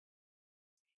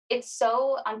it's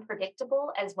so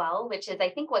unpredictable as well, which is, I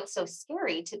think, what's so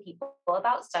scary to people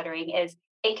about stuttering is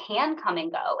it can come and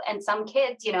go. And some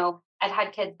kids, I've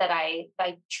had kids that I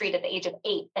treat at the age of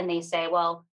 8, and they say,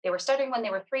 well, they were stuttering when they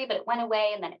were 3, but it went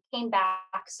away and then it came back.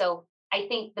 So I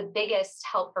think the biggest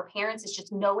help for parents is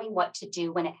just knowing what to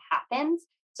do when it happens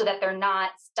so that they're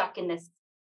not stuck in this,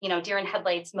 deer in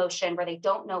headlights motion where they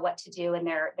don't know what to do and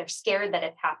they're scared that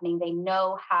it's happening. They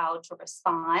know how to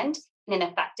respond in an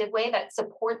effective way that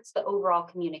supports the overall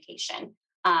communication.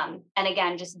 And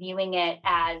again, just viewing it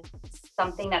as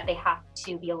something that they have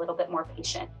to be a little bit more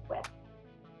patient with.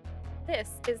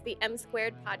 This is the M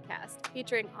Squared podcast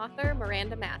featuring author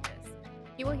Miranda Mathis.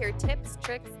 You will hear tips,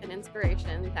 tricks, and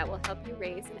inspiration that will help you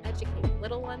raise and educate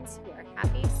little ones who are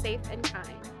happy, safe, and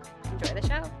kind. Enjoy the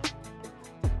show.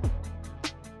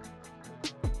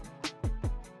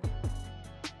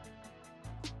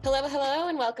 Hello,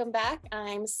 and welcome back.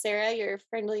 I'm Sarah, your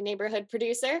friendly neighborhood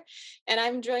producer, and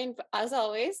I'm joined, as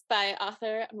always, by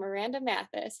author Miranda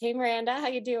Mathis. Hey, Miranda, how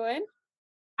you doing?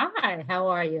 Hi, how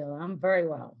are you? I'm very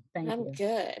well. Thank you. I'm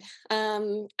good.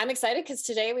 I'm excited because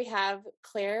today we have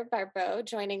Claire Barbao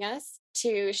joining us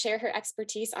to share her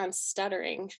expertise on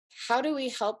stuttering. How do we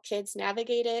help kids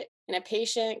navigate it in a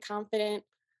patient, confident,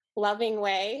 loving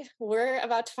way? We're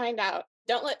about to find out.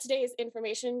 Don't let today's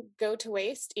information go to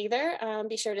waste either.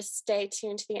 Be sure to stay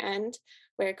tuned to the end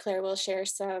where Claire will share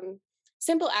some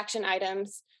simple action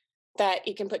items that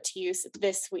you can put to use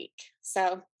this week.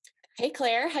 So, hey,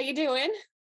 Claire, how you doing?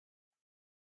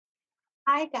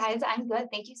 Hi, guys. I'm good.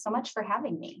 Thank you so much for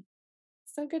having me.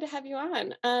 So good to have you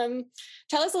on.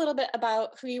 Tell us a little bit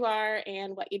about who you are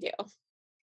and what you do.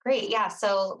 Great. Yeah.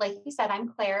 So like you said, I'm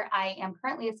Claire. I am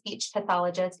currently a speech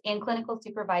pathologist and clinical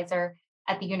supervisor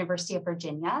at the University of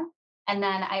Virginia. And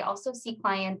then I also see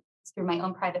clients through my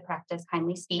own private practice,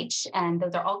 Kindly Speech. And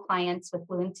those are all clients with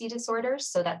fluency disorders.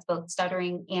 So that's both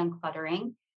stuttering and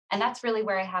cluttering. And that's really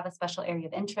where I have a special area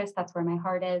of interest. That's where my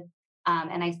heart is.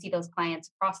 And I see those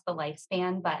clients across the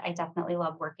lifespan, but I definitely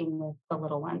love working with the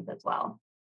little ones as well.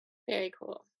 Very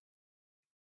cool.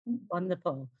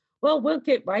 Wonderful. Well, we'll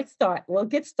get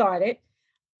started.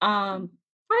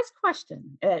 First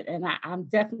question, and I'm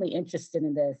definitely interested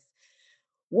in this.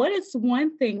 What is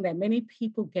one thing that many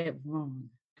people get wrong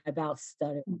about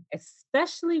stuttering,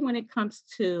 especially when it comes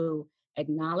to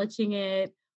acknowledging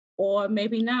it or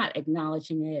maybe not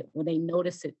acknowledging it when they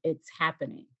notice it's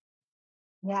happening?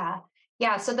 Yeah.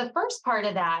 Yeah. So the first part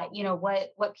of that,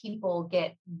 what people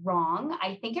get wrong,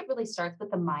 I think it really starts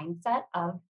with the mindset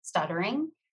of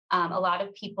stuttering. A lot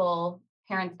of people,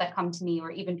 parents that come to me,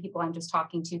 or even people I'm just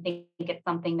talking to, think it's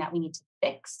something that we need to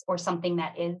fix or something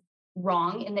that is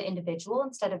wrong in the individual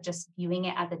instead of just viewing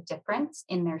it as a difference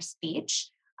in their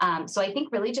speech. So I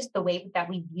think really just the way that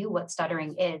we view what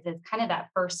stuttering is kind of that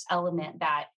first element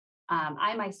that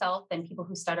I myself and people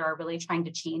who stutter are really trying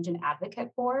to change and advocate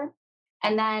for.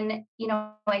 And then,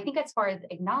 I think as far as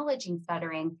acknowledging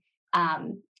stuttering,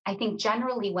 I think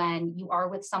generally when you are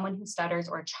with someone who stutters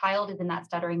or a child is in that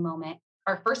stuttering moment,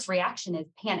 our first reaction is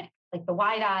panic, like the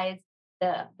wide eyes,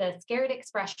 the scared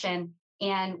expression.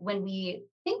 And when we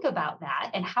think about that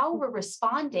and how we're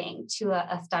responding to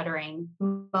a stuttering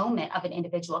moment of an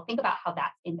individual, think about how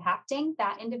that's impacting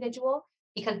that individual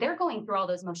because they're going through all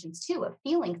those motions too of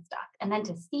feeling stuck. And then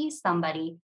to see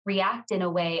somebody react in a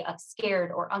way of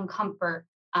scared or uncomfort,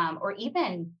 or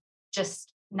even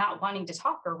just not wanting to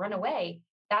talk or run away,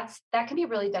 that can be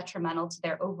really detrimental to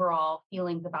their overall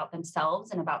feelings about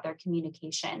themselves and about their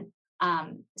communication.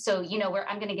 So,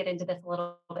 I'm going to get into this a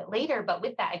little bit later, but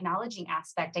with that acknowledging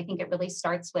aspect, I think it really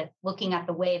starts with looking at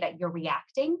the way that you're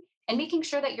reacting and making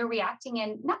sure that you're reacting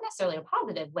in not necessarily a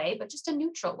positive way, but just a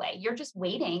neutral way. You're just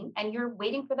waiting and you're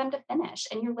waiting for them to finish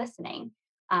and you're listening.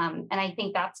 And I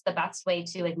think that's the best way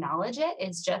to acknowledge it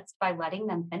is just by letting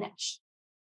them finish.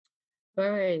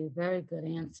 Very, very good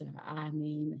answer. I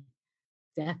mean,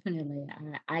 definitely,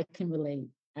 I can relate.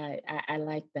 I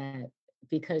like that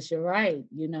because you're right.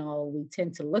 We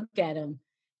tend to look at them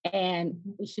and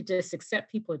we should just accept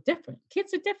people are different.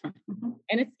 Kids are different. Mm-hmm.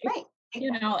 And it's Right.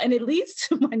 and it leads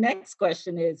to my next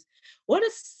question is, what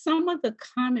are some of the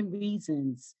common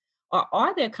reasons or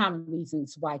are there common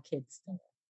reasons why kids stutter?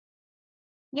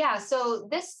 Yeah, so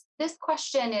this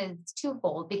question is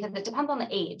twofold because it depends on the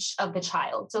age of the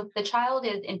child. So if the child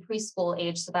is in preschool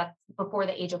age, so that's before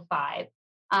the age of 5,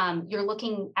 you're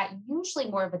looking at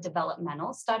usually more of a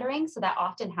developmental stuttering. So that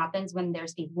often happens when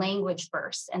there's these language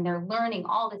bursts and they're learning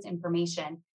all this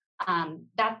information.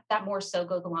 That more so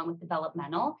goes along with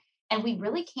developmental. And we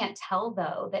really can't tell,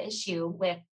 though, the issue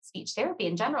with speech therapy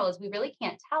in general is we really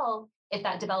can't tell if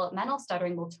that developmental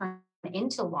stuttering will turn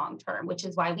into long term, which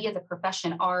is why we as a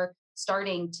profession are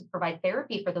starting to provide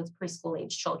therapy for those preschool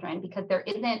age children, because there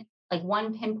isn't like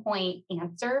one pinpoint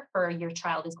answer for your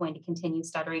child is going to continue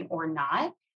stuttering or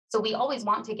not. So we always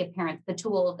want to give parents the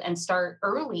tools and start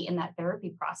early in that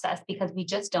therapy process because we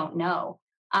just don't know.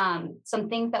 Some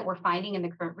things that we're finding in the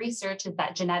current research is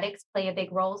that genetics play a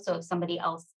big role. So if somebody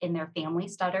else in their family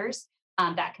stutters,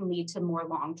 that can lead to more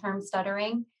long term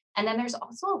stuttering. And then there's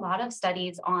also a lot of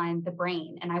studies on the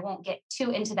brain. And I won't get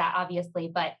too into that,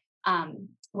 obviously, but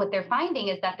what they're finding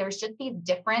is that there's just these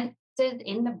differences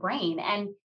in the brain. And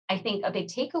I think a big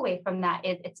takeaway from that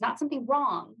is it's not something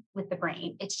wrong with the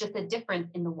brain. It's just a difference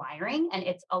in the wiring. And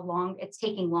it's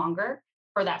taking longer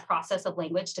for that process of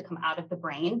language to come out of the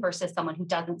brain versus someone who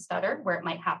doesn't stutter, where it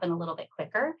might happen a little bit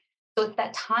quicker. So it's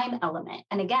that time element.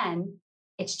 And again,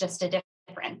 it's just a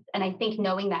difference. And I think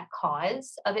knowing that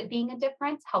cause of it being a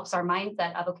difference helps our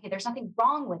mindset of, okay, there's nothing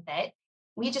wrong with it.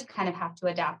 We just kind of have to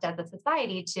adapt as a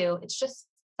society to it's just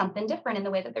something different in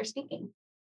the way that they're speaking.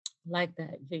 Like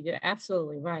that. You're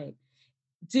absolutely right.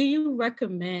 Do you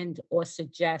recommend or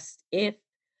suggest if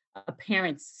a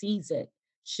parent sees it,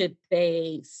 should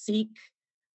they seek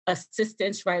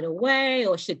assistance right away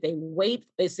or should they wait?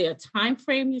 Is there a time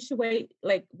frame you should wait?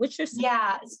 Like, what's your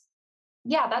Yeah.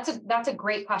 Yeah, that's a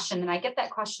great question. And I get that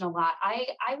question a lot.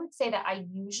 I would say that I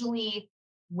usually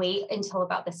wait until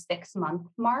about the 6 month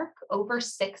mark. Over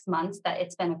 6 months that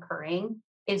it's been occurring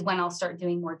is when I'll start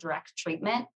doing more direct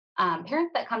treatment.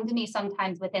 Parents that come to me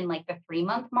sometimes within like the 3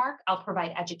 month mark, I'll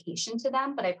provide education to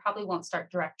them, but I probably won't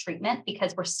start direct treatment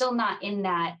because we're still not in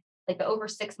that, like the over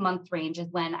 6 month range is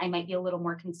when I might be a little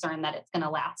more concerned that it's going to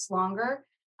last longer.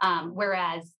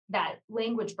 Whereas that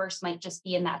language burst might just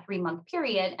be in that 3 month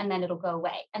period and then it'll go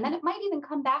away. And then it might even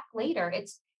come back later.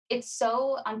 It's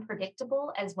so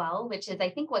unpredictable as well, which is I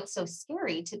think what's so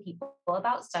scary to people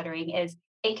about stuttering is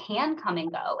it can come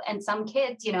and go. And some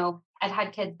kids, I've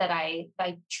had kids that I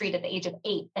treat at the age of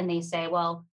 8 and they say,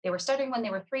 well, they were stuttering when they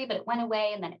were 3, but it went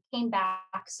away and then it came back.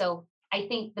 So I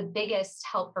think the biggest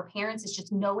help for parents is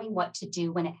just knowing what to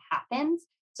do when it happens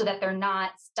so that they're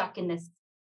not stuck in this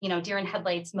deer in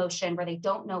headlights motion where they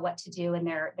don't know what to do and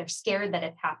they're scared that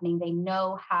it's happening. They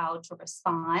know how to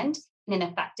respond in an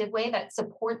effective way that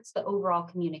supports the overall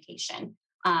communication.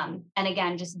 And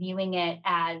again, just viewing it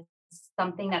as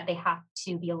something that they have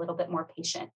to be a little bit more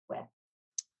patient with.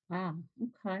 wow?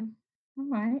 Okay. All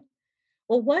right.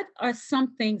 Well, what are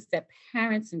some things that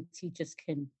parents and teachers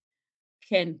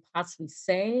can possibly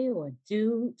say or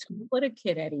do to put a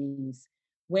kid at ease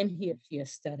when he or she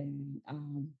is studying,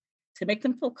 to make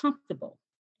them feel comfortable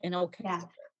and okay? Yeah,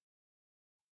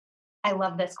 I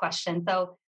love this question.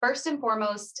 So first and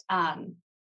foremost,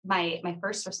 my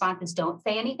first response is don't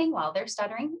say anything while they're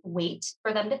stuttering. Wait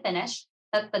for them to finish.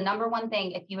 That's the number one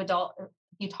thing. If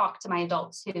you talk to my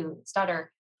adults who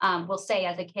stutter, will say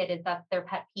as a kid is that their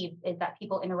pet peeve is that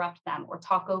people interrupt them or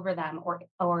talk over them or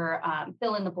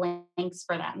fill in the blanks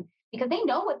for them because they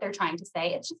know what they're trying to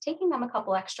say. It's just taking them a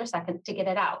couple extra seconds to get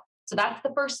it out. So that's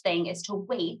the first thing is to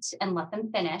wait and let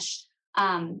them finish.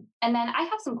 And then I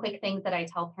have some quick things that I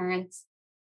tell parents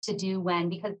to do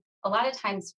because a lot of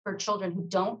times for children who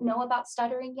don't know about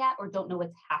stuttering yet or don't know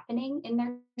what's happening in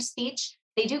their speech,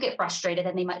 they do get frustrated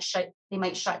and they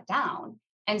might shut down.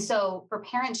 And so for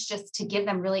parents just to give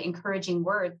them really encouraging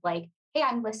words like, hey,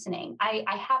 I'm listening. I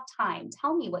have time.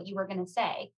 Tell me what you were going to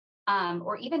say.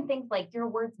 Or even things like your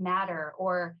words matter,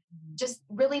 or just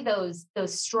really those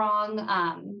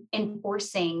strong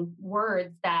enforcing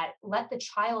words that let the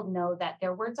child know that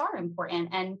their words are important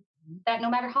and that no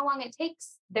matter how long it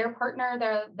takes, their partner,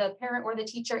 the parent or the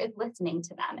teacher is listening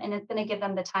to them and it's going to give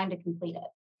them the time to complete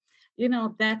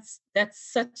it. That's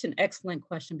such an excellent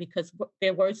question because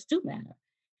their words do matter.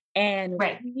 And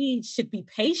Right. we should be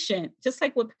patient, just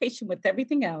like we're patient with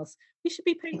everything else. We should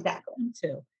be patient Exactly. with them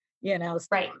too. So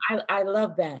Right. I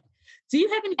love that. Do you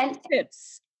have any And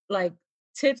tips, like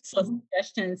tips or mhm.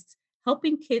 suggestions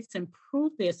helping kids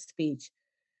improve their speech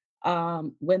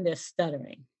when they're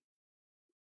stuttering?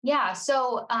 Yeah.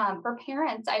 So for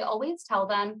parents, I always tell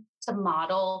them to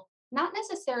model not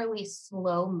necessarily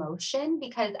slow motion,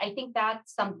 because I think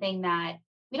that's something that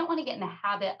we don't want to get in the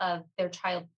habit of their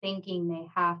child thinking they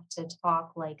have to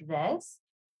talk like this,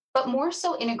 but more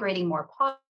so integrating more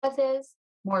pauses,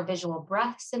 more visual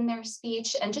breaths in their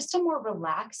speech, and just a more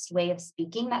relaxed way of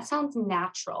speaking that sounds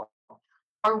natural.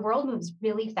 Our world moves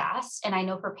really fast. And I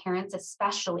know for parents,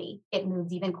 especially, it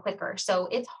moves even quicker. So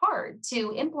it's hard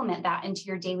to implement that into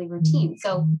your daily routine.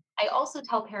 So I also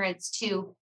tell parents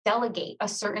to delegate a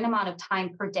certain amount of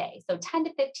time per day. So 10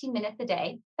 to 15 minutes a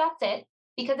day, that's it.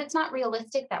 because it's not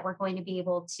realistic that we're going to be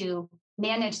able to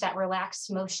manage that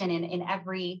relaxed motion in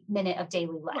every minute of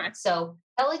daily life. Right. So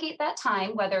delegate that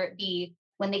time, whether it be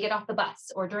when they get off the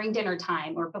bus or during dinner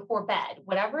time or before bed,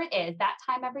 whatever it is, that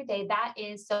time every day, that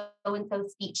is so and so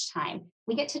speech time.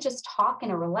 We get to just talk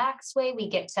in a relaxed way. We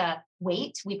get to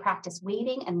wait. We practice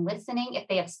waiting and listening. If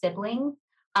they have siblings,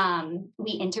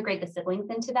 we integrate the siblings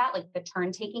into that, like the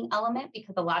turn taking element,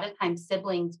 because a lot of times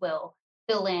siblings will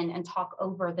fill in and talk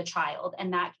over the child,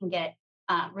 and that can get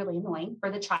really annoying for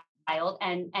the child.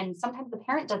 And sometimes the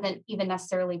parent doesn't even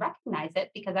necessarily recognize it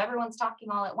because everyone's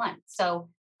talking all at once. So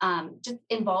just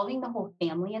involving the whole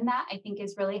family in that, I think,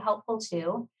 is really helpful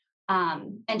too.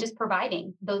 And just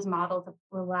providing those models of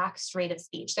relaxed rate of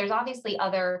speech. There's obviously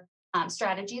other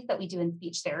strategies that we do in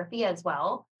speech therapy as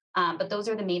well. But those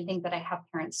are the main things that I have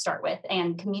parents start with,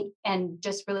 and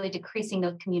just really decreasing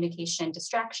those communication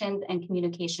distractions and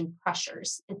communication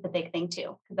pressures is the big thing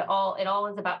too, because it all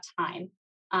is about time.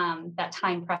 That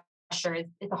time pressure is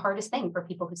the hardest thing for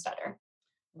people who stutter.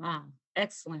 Wow,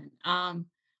 excellent.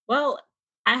 Well,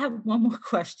 I have one more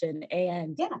question,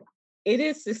 and Yeah. it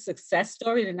is a success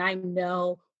story, and I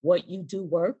know what you do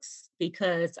works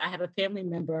because I have a family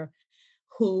member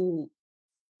who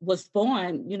was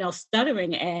born,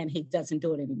 stuttering, and he doesn't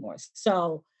do it anymore.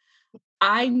 So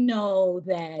I know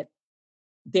that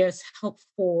there's help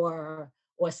for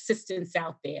or assistance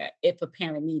out there if a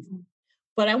parent needs it.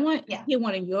 But I want to Yeah. hear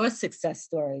one of your success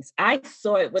stories. I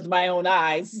saw it with my own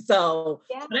eyes. So,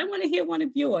 Yeah. but I want to hear one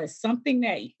of yours, something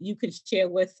that you could share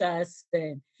with us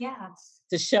and Yeah.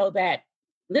 to show that,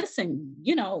 listen,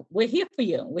 we're here for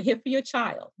you. We're here for your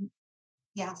child.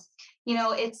 Yeah.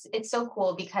 It's so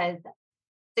cool because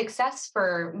success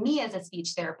for me as a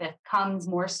speech therapist comes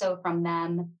more so from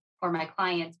them or my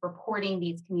clients reporting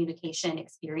these communication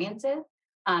experiences.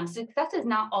 Success is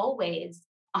not always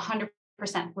 100%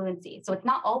 fluency. So it's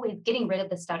not always getting rid of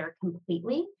the stutter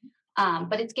completely,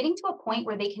 but it's getting to a point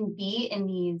where they can be in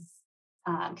these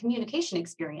communication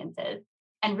experiences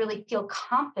and really feel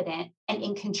confident and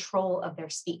in control of their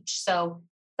speech. So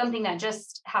something that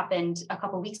just happened a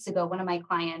couple weeks ago, one of my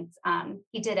clients,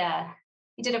 he did a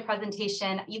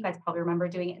presentation. You guys probably remember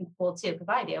doing it in school too, because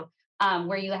I do,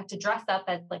 where you have to dress up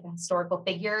as like a historical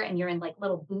figure and you're in like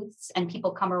little booths and people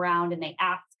come around and they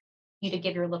ask you to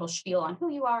give your little spiel on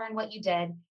who you are and what you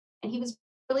did. And he was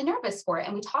really nervous for it.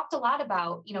 And we talked a lot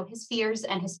about, his fears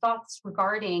and his thoughts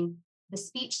regarding the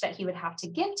speech that he would have to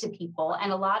give to people.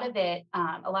 And a lot of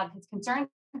his concerns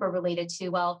were related to,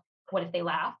 well, what if they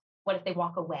laugh? What if they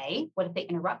walk away? What if they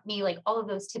interrupt me? Like all of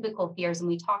those typical fears. And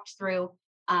we talked through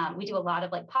we do a lot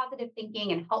of like positive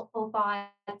thinking and helpful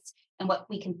thoughts and what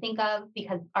we can think of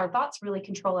because our thoughts really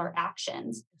control our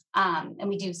actions. And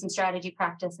we do some strategy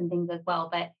practice and things as well.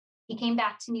 But he came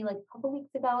back to me like a couple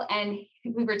weeks ago and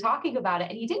we were talking about it.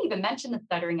 And he didn't even mention the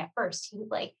stuttering at first. He was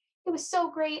like, it was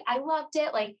so great. I loved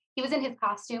it. Like he was in his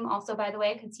costume also, by the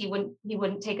way, because he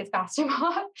wouldn't take his costume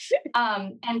off.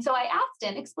 And so I asked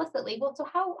him explicitly, well, so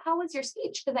how was your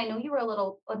speech? Because I know you were a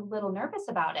little nervous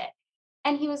about it.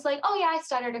 And he was like, "Oh yeah, I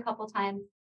stuttered a couple times."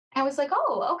 I was like,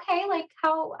 "Oh, okay. Like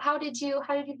how did you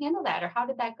handle that, or how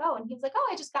did that go?" And he was like, "Oh,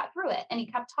 I just got through it." And he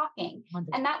kept talking.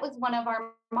 Wonderful. And that was one of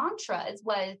our mantras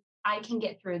was, "I can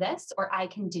get through this," or "I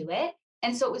can do it."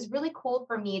 And so it was really cool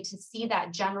for me to see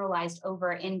that generalized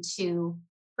over into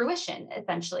fruition,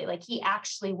 essentially. Like his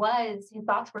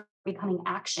thoughts were becoming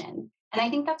action. And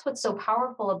I think that's what's so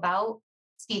powerful about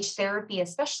speech therapy,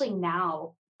 especially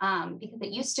now, because it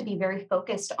used to be very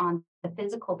focused on the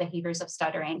physical behaviors of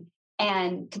stuttering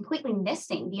and completely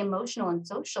missing the emotional and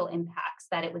social impacts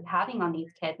that it was having on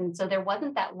these kids. And so there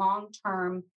wasn't that long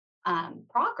term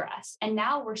progress. And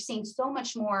now we're seeing so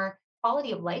much more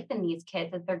quality of life in these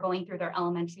kids as they're going through their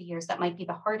elementary years that might be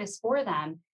the hardest for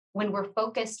them when we're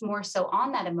focused more so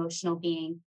on that emotional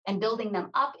being and building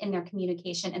them up in their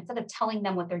communication instead of telling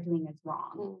them what they're doing is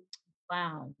wrong.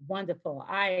 Wow, wonderful.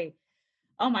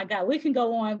 Oh my God, we can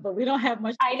go on, but we don't have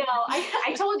much. I know.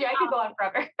 I told you I could go on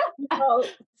forever. Oh,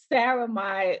 Sarah,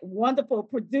 my wonderful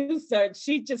producer,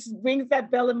 she just rings that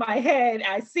bell in my head.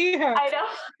 I see her, I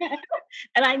know.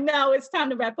 and I know it's time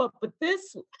to wrap up. But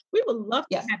we would love to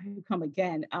Yes, have you come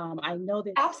again. I know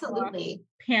that there are absolutely.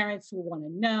 parents who want to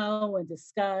know and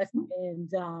discuss, Mhm.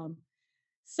 and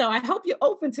so I hope you're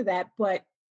open to that. But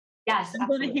Yes, I'm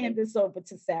going to hand absolutely. this over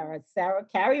to Sarah. Sarah,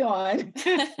 carry on.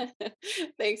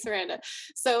 Thanks, Miranda.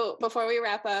 So before we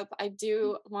wrap up, I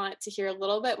do want to hear a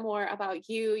little bit more about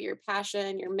you, your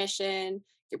passion, your mission,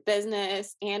 your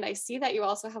business. And I see that you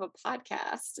also have a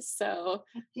podcast. So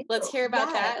I do. let's hear about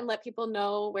Yes. that and let people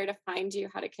know where to find you,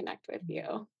 how to connect with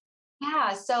you.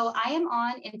 Yeah, so I am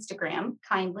on Instagram,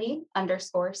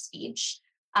 kindly_speech.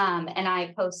 And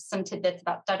I post some tidbits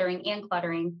about stuttering and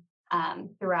cluttering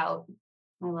throughout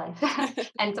my life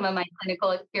and some of my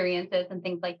clinical experiences and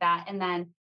things like that. And then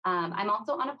I'm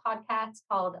also on a podcast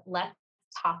called Let's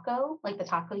Taco, like the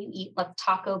taco you eat, Let's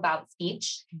Taco About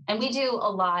Speech. And we do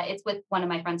a lot, it's with one of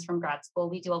my friends from grad school.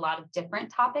 We do a lot of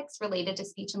different topics related to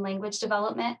speech and language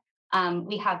development.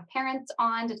 We have parents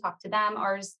on to talk to them.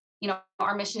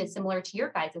 Our mission is similar to your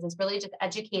guys' is really just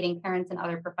educating parents and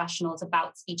other professionals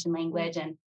about speech and language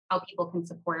and how people can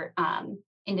support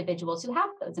individuals who have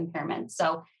those impairments.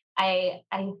 So I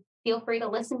feel free to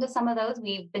listen to some of those.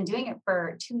 We've been doing it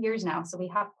for 2 years now, so we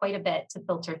have quite a bit to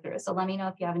filter through. So let me know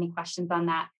if you have any questions on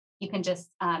that. You can just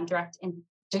direct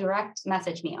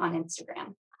message me on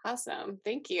Instagram. Awesome.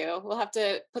 Thank you. We'll have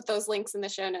to put those links in the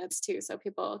show notes too, so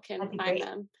people can find great.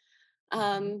 them.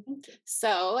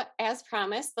 So as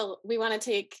promised, we want to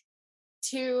take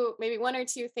maybe one or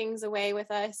two things away with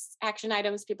us, action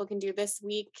items people can do this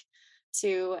week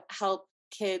to help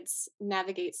kids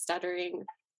navigate stuttering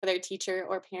for their teacher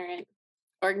or parent,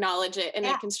 or acknowledge it in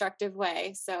a constructive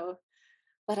way. So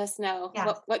let us know,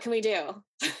 what can we do?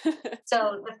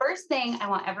 So the first thing I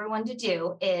want everyone to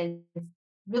do is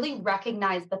really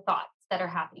recognize the thoughts that are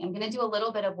happening. I'm going to do a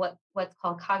little bit of what's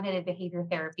called cognitive behavior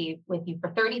therapy with you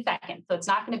for 30 seconds. So it's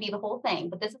not going to be the whole thing,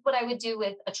 but this is what I would do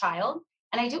with a child.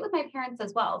 And I do it with my parents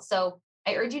as well. So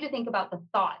I urge you to think about the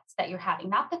thoughts that you're having,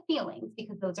 not the feelings,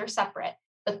 because those are separate.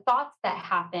 The thoughts that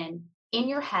happen in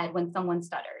your head when someone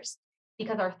stutters,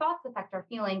 because our thoughts affect our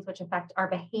feelings, which affect our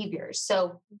behaviors.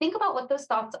 So think about what those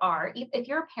thoughts are. If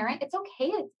you're a parent, it's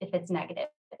okay if it's negative.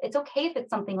 It's okay if it's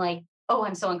something like, oh,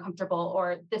 I'm so uncomfortable,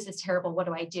 or this is terrible. What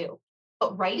do I do?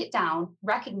 But write it down,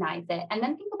 recognize it, and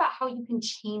then think about how you can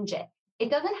change it. It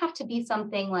doesn't have to be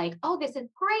something like, oh, this is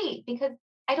great, because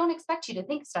I don't expect you to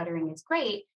think stuttering is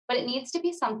great, but it needs to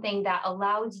be something that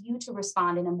allows you to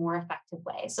respond in a more effective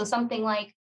way. So something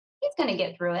like, he's going to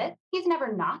get through it. He's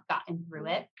never not gotten through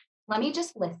it. Let me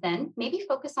just listen, maybe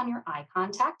focus on your eye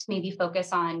contact, maybe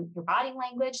focus on your body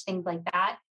language, things like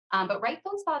that. But write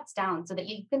those thoughts down so that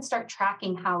you can start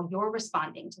tracking how you're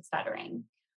responding to stuttering.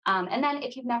 And then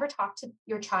if you've never talked to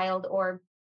your child or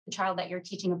the child that you're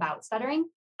teaching about stuttering,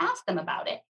 ask them about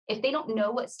it. If they don't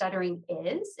know what stuttering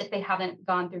is, if they haven't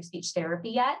gone through speech therapy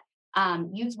yet,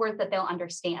 use words that they'll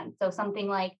understand. So something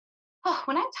like, oh,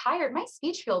 when I'm tired, my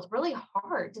speech feels really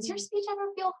hard. Does your speech ever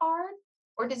feel hard?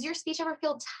 Or does your speech ever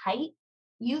feel tight?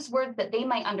 Use words that they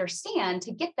might understand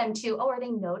to get them to, oh, are they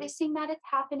noticing that it's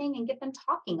happening, and get them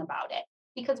talking about it.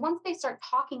 Because once they start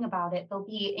talking about it, they'll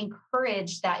be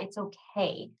encouraged that it's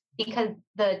okay, because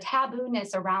the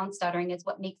taboo-ness around stuttering is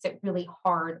what makes it really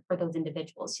hard for those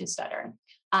individuals who stutter.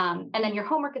 And then your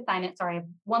homework assignment, sorry,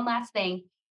 one last thing,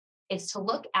 is to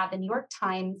look at the New York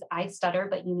Times I Stutter,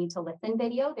 But You Need to Listen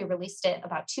video. They released it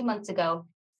about 2 months ago.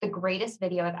 The greatest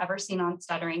video I've ever seen on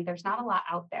stuttering. There's not a lot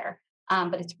out there,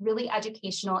 but it's really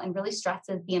educational and really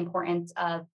stresses the importance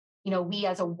of, we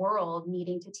as a world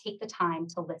needing to take the time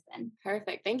to listen.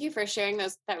 Perfect. Thank you for sharing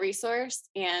that resource.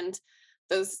 And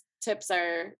those tips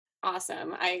are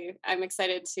awesome. I'm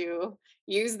excited to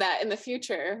use that in the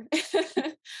future.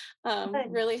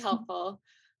 Really helpful.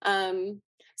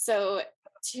 So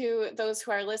to those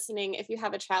who are listening, if you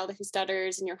have a child who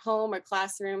stutters in your home or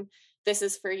classroom, this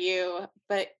is for you.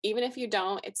 But even if you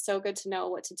don't, it's so good to know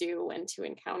what to do when to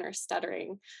encounter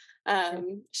stuttering.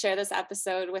 Share this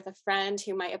episode with a friend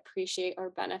who might appreciate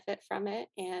or benefit from it.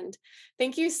 And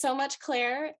thank you so much,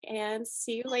 Claire, and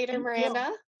see you later,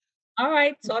 Miranda. All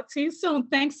right. Talk to you soon.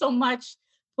 Thanks so much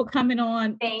for coming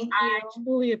on. Thank you. I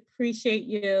truly appreciate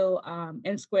you.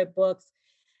 N Squared Books.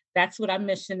 That's what our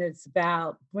mission is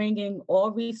about, bringing all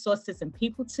resources and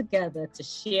people together to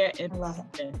share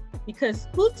information, because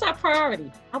who's our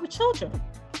priority? Our children.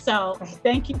 So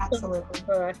thank you so much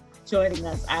for joining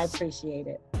us. I appreciate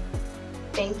it.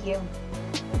 Thank you.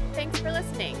 Thanks for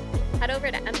listening. Head over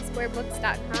to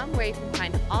msquarebooks.com where you can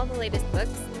find all the latest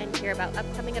books and hear about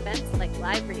upcoming events like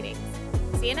live readings.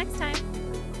 See you next time.